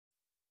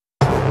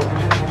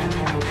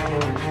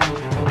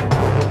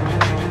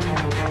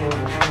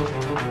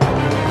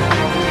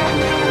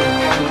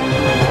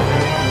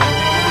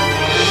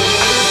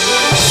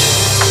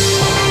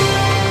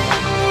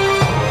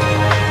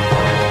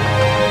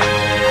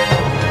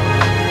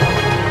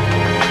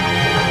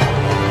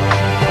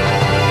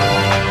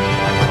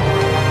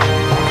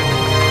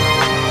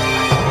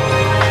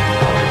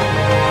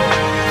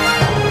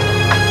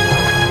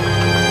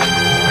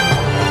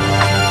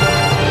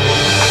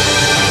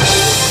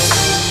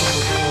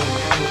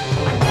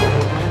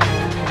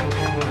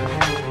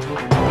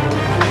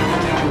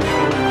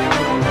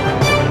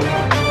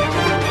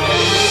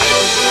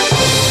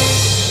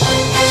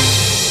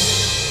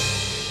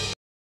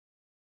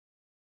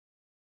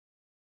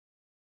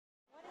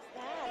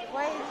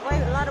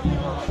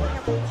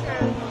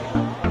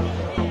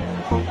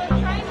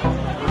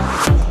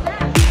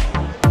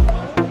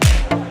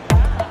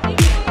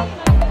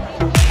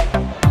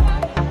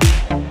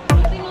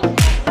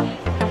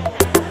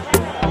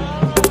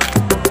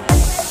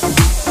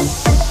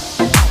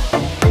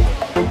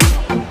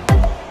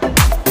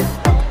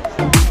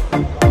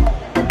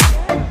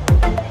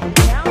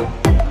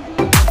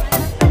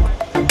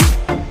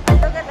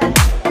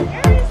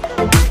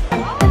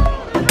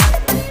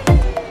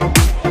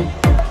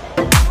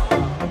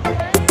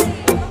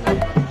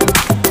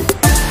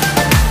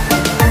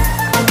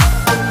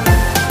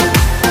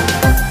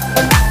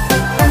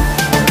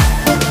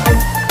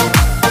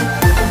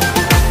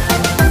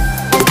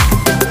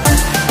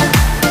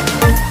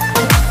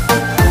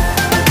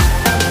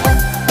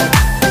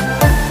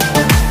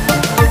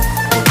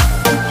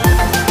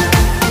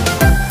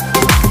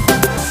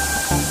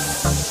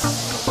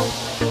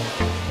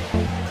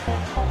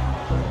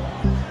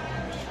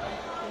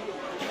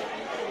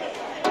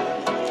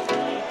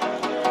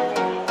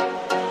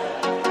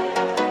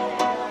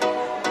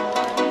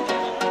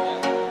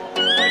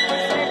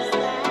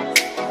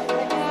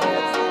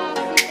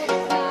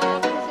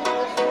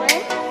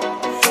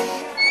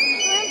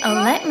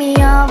Light me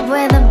up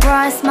with a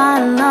bright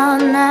smile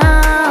on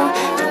now.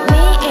 Put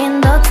me in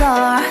the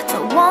dark,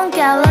 so won't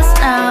get lost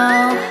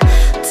now.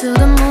 To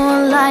the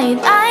moonlight,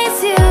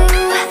 eyes you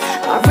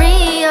are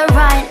real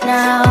right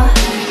now.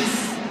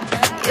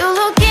 You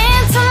look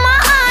into my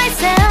eyes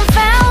and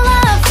felt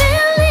a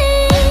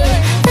feeling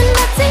that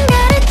nothing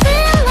got it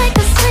feel like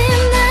a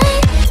slim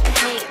night.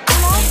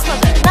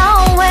 Now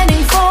I'm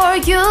waiting for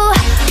you,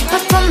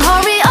 but don't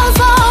hurry, oh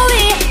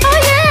slowly. Oh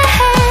yeah,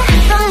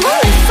 the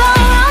moon is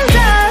around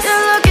us. You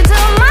look into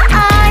my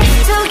eyes,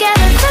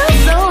 together feel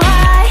so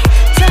high.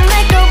 To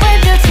make a way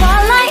the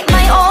twilight,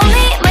 my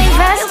only, my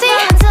bestie.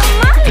 Into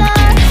my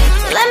love,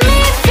 let me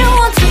if you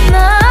want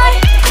tonight.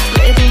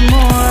 Little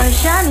more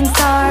shining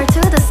star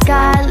to the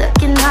sky,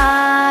 looking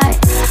high.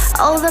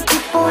 All the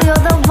people,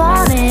 you're the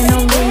one and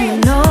only you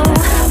know.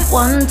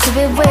 Want to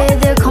be with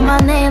you, call my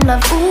name,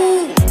 love,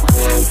 ooh.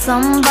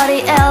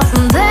 Somebody else,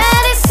 and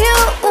that is you,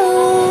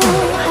 ooh.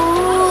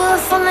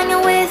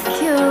 Falling with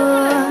you,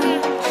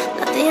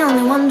 not the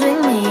only one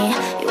doing me.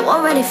 You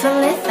already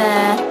feel it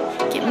there.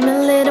 Give me a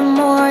little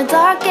more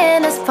dark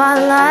in the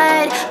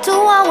spotlight. Do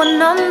I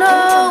wanna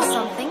know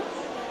something?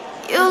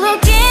 You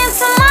look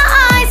into my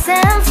eyes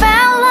and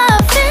felt a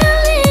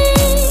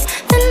feeling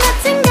that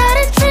nothing got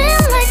a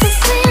dream like a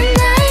slim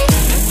night.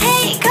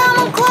 Hey, come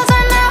on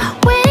closer now,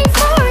 waiting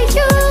for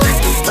you,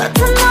 but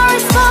tomorrow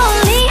is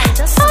slowly.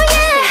 Oh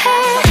yeah,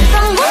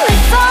 the moon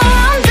is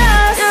around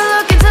us. You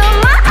look into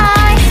my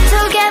eyes,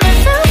 together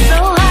feel so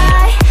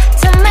high.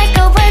 To make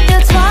a way the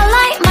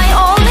twilight, my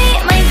only,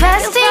 my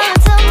bestie.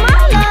 Into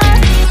my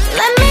love,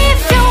 let me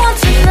if you want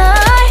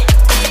tonight.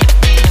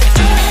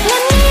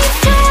 Let me if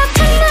you want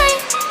tonight.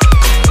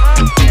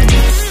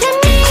 Let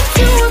me if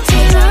you want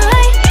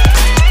tonight.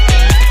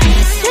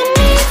 Let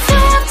me if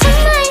you want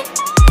tonight.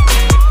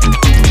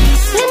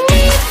 Let me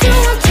if you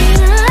want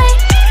tonight.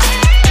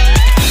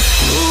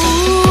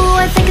 Ooh,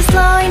 I think it's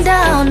slowing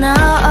down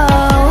now.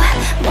 Oh,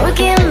 more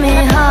give me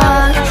a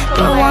hug.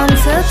 You want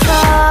to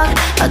talk?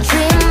 A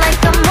dream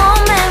like a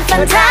moment,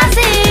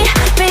 fantasy.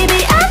 Baby,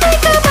 I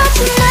think about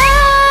you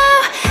now.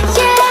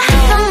 Yeah,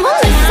 the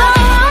moon is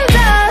around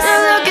us. You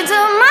look into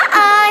my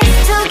eyes,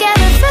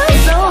 together feel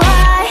so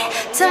high.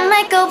 To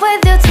make up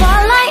with your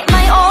twilight,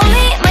 my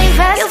only, my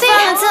bestie. You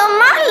fall into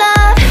my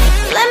love.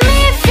 Let me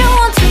if you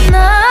want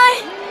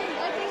tonight.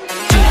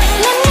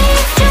 Let me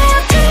if you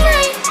want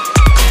tonight.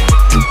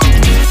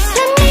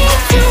 Let me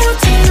if you want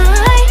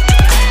tonight.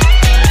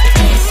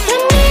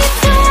 Let me if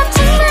you want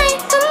tonight,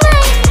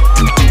 tonight.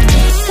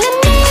 Let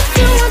me if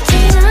you want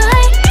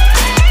tonight.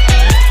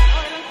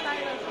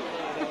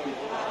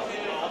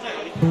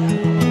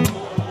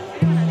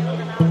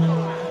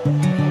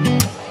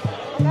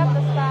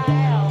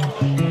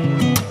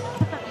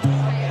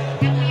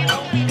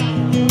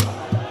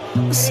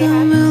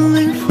 I'm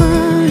really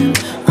fine.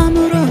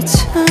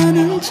 아무렇지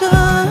않은 척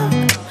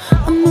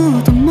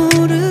아무도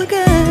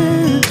모르게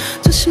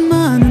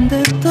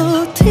조심하는데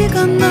또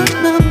티가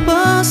나나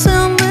봐.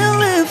 I'm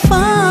really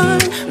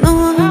fine.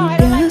 너와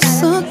함께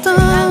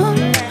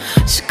했었던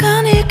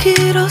시간이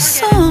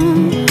길었어.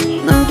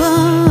 나봐,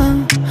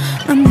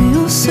 난 네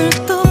옷을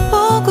또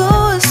보고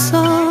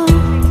있어.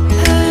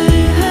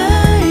 Hey,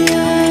 hey,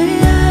 yeah,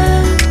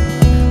 yeah.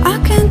 I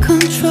can't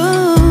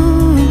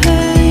control.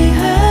 Hey,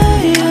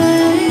 hey,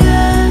 yeah,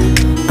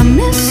 yeah. I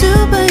miss you,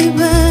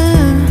 baby.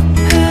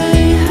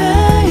 Hey, hey,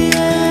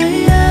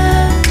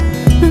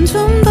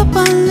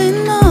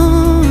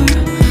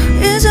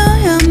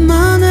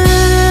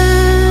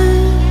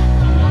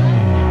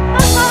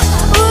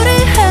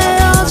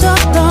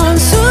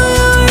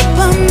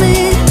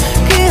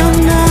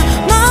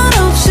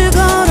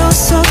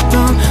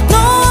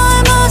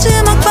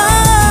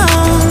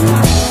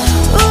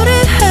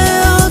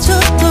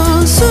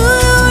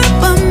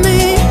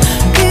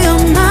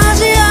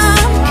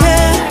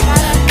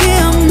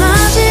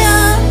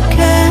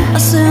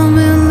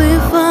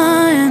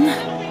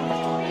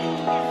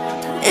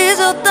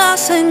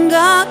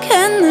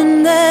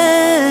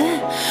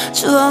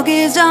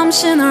 추억이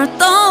잠시 널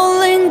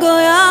떠올린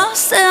거야.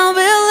 Say I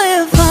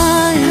believe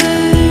fine.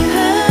 Hey,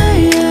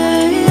 hey,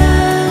 yeah,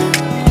 yeah.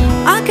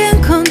 I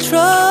can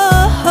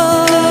control.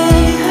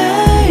 Hey,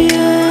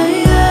 yeah,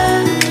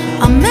 yeah.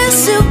 I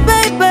miss you,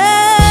 baby.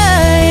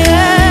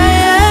 Yeah,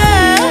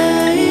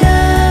 yeah,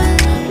 yeah.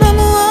 너무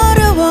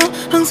어려워.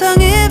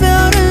 항상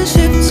이별은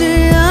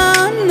쉽지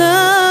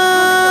않아.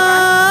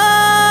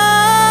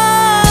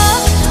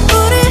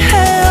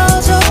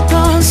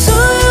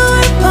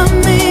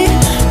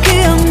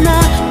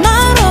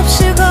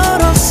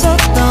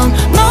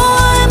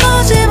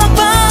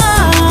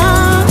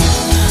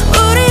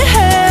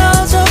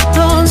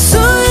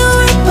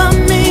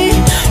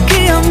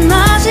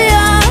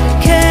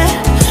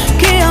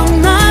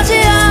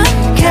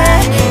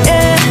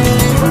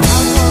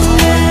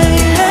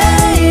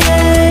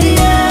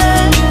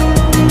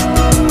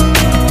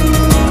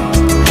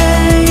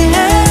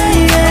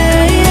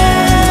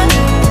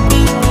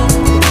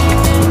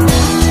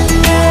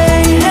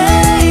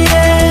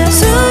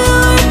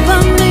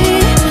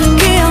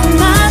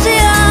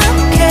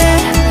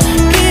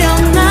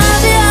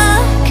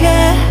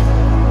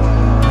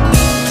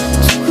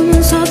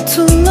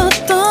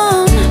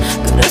 서툴렀던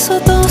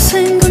그래서 더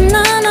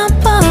생각나나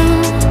봐.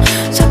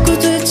 자꾸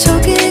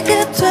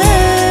뒤척이게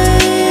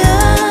돼.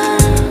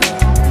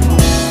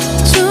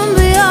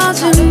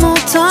 준비하지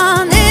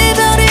못한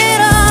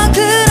이별이라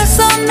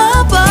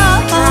그랬었나 봐.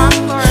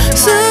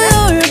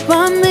 수요일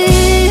밤이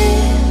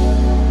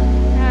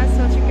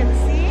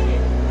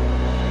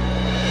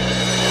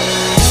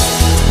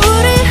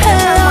우리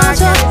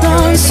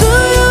헤어졌던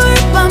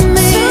수요일 밤이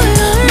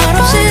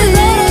말없이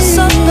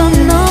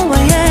걸었었던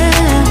너와의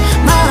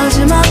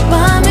마지막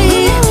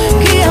밤이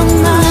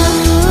기억나.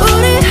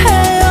 우리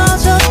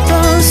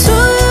헤어졌던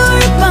수요일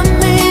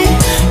밤이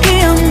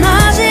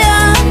기억나지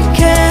않게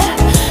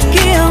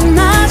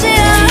기억나지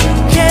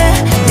않게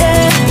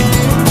yeah.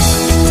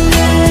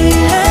 Hey,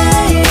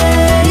 hey,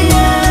 yeah,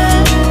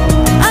 yeah.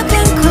 I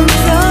can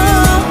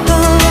control.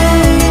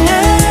 Hey,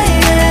 hey,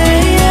 yeah,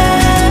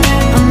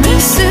 yeah. I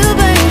miss you,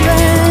 baby.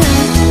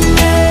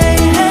 Hey,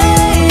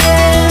 hey,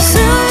 yeah.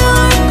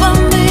 수요일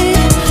밤이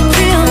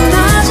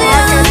기억나지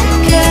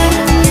않게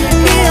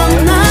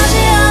기억나지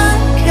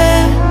않게.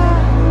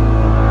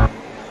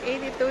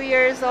 82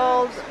 years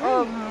old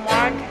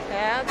Mark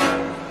head.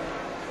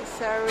 It's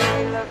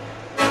really look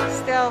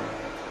still.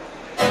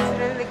 It's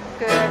really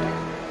good.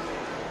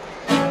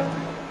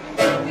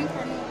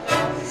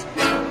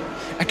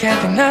 I can't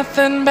think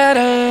nothing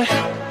better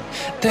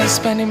than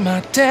spending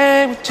my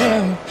day with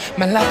you.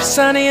 My life is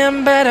sunny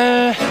and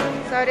better,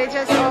 So they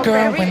just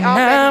girl, when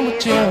I'm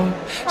with you.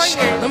 She's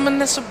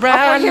luminous so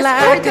bright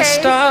like a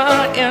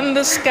star in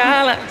the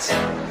skylines.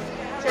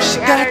 She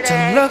got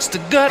the looks, the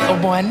good, oh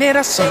boy, I need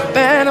her so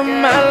bad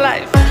in my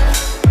life.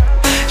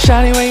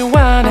 Shawty, where you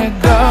wanna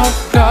go,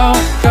 go,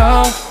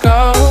 go,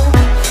 go?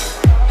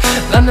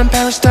 London,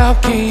 Paris,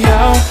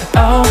 Tokyo,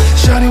 oh,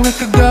 shawty, we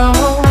could go.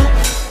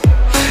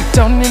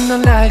 Don't need no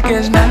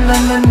luggage, nah, nah,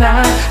 nah,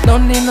 nah.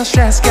 Don't need no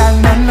stress, got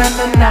nah, nah,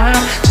 nah, nah.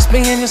 Just me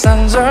and you,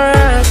 sounds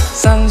alright,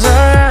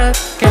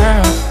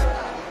 girl.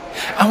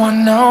 I want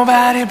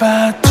nobody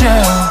but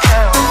you.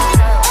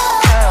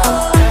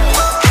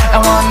 I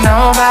want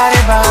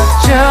nobody but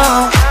you.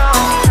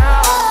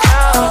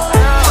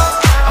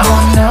 I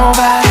want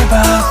nobody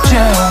but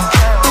you.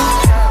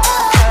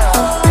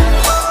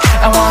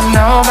 I want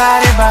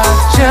nobody but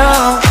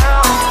you.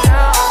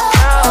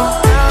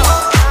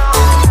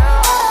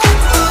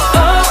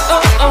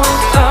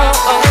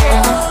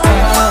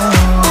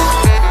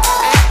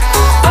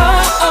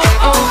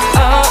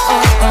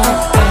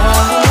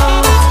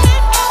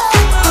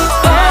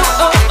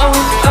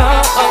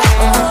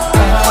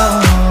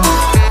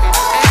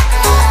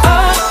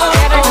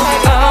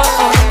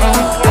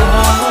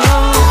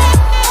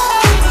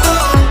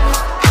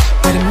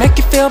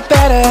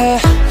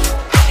 Better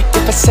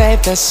if I say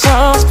the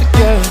songs for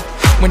you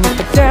when you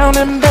feel down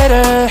and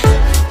bitter.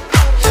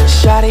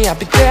 Shawty, I'll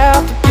be there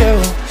for you.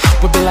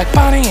 We'll be like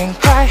Bonnie and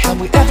Clyde, how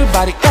we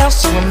everybody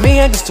else, you and me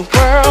against the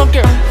world,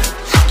 girl.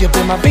 You'll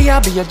be my B,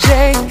 I'll be your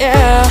J,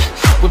 yeah.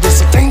 We'll be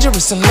so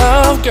dangerous in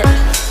love, girl.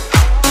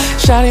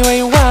 Shawty, where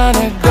you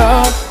wanna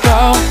go,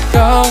 go,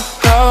 go,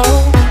 go?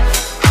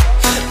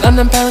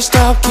 London, Paris,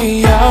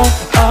 Tokyo,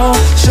 oh,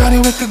 shawty,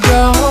 we could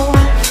go.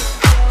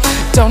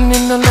 Don't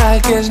need no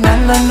luggage, nah,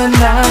 nah, nah,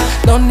 nah.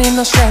 Don't need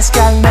no stress,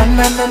 got nah,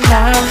 nah, nah,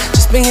 nah.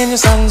 Just me and you,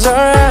 sounds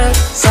alright,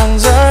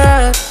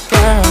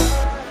 girl.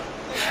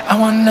 I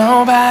want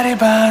nobody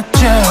but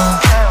you.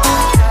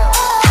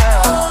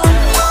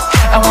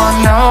 I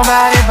want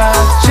nobody but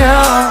you.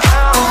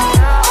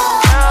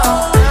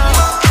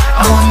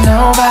 I want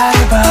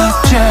nobody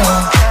but you.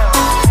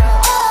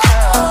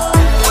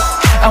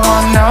 I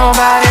want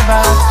nobody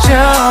but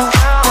you.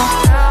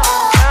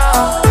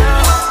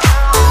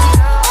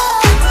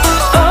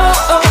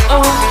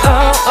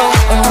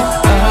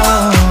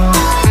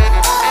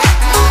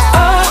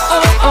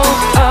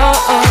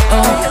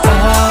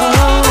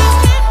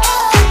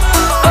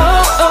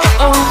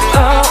 Oh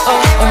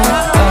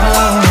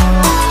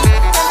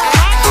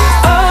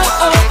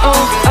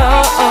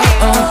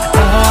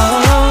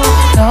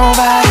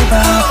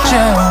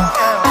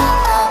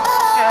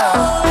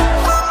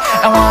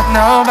want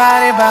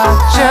nobody but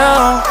you.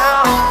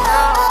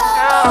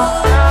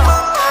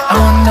 I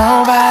want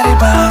nobody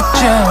but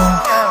you.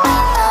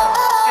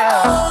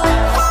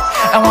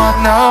 I want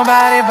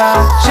nobody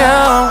but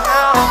you.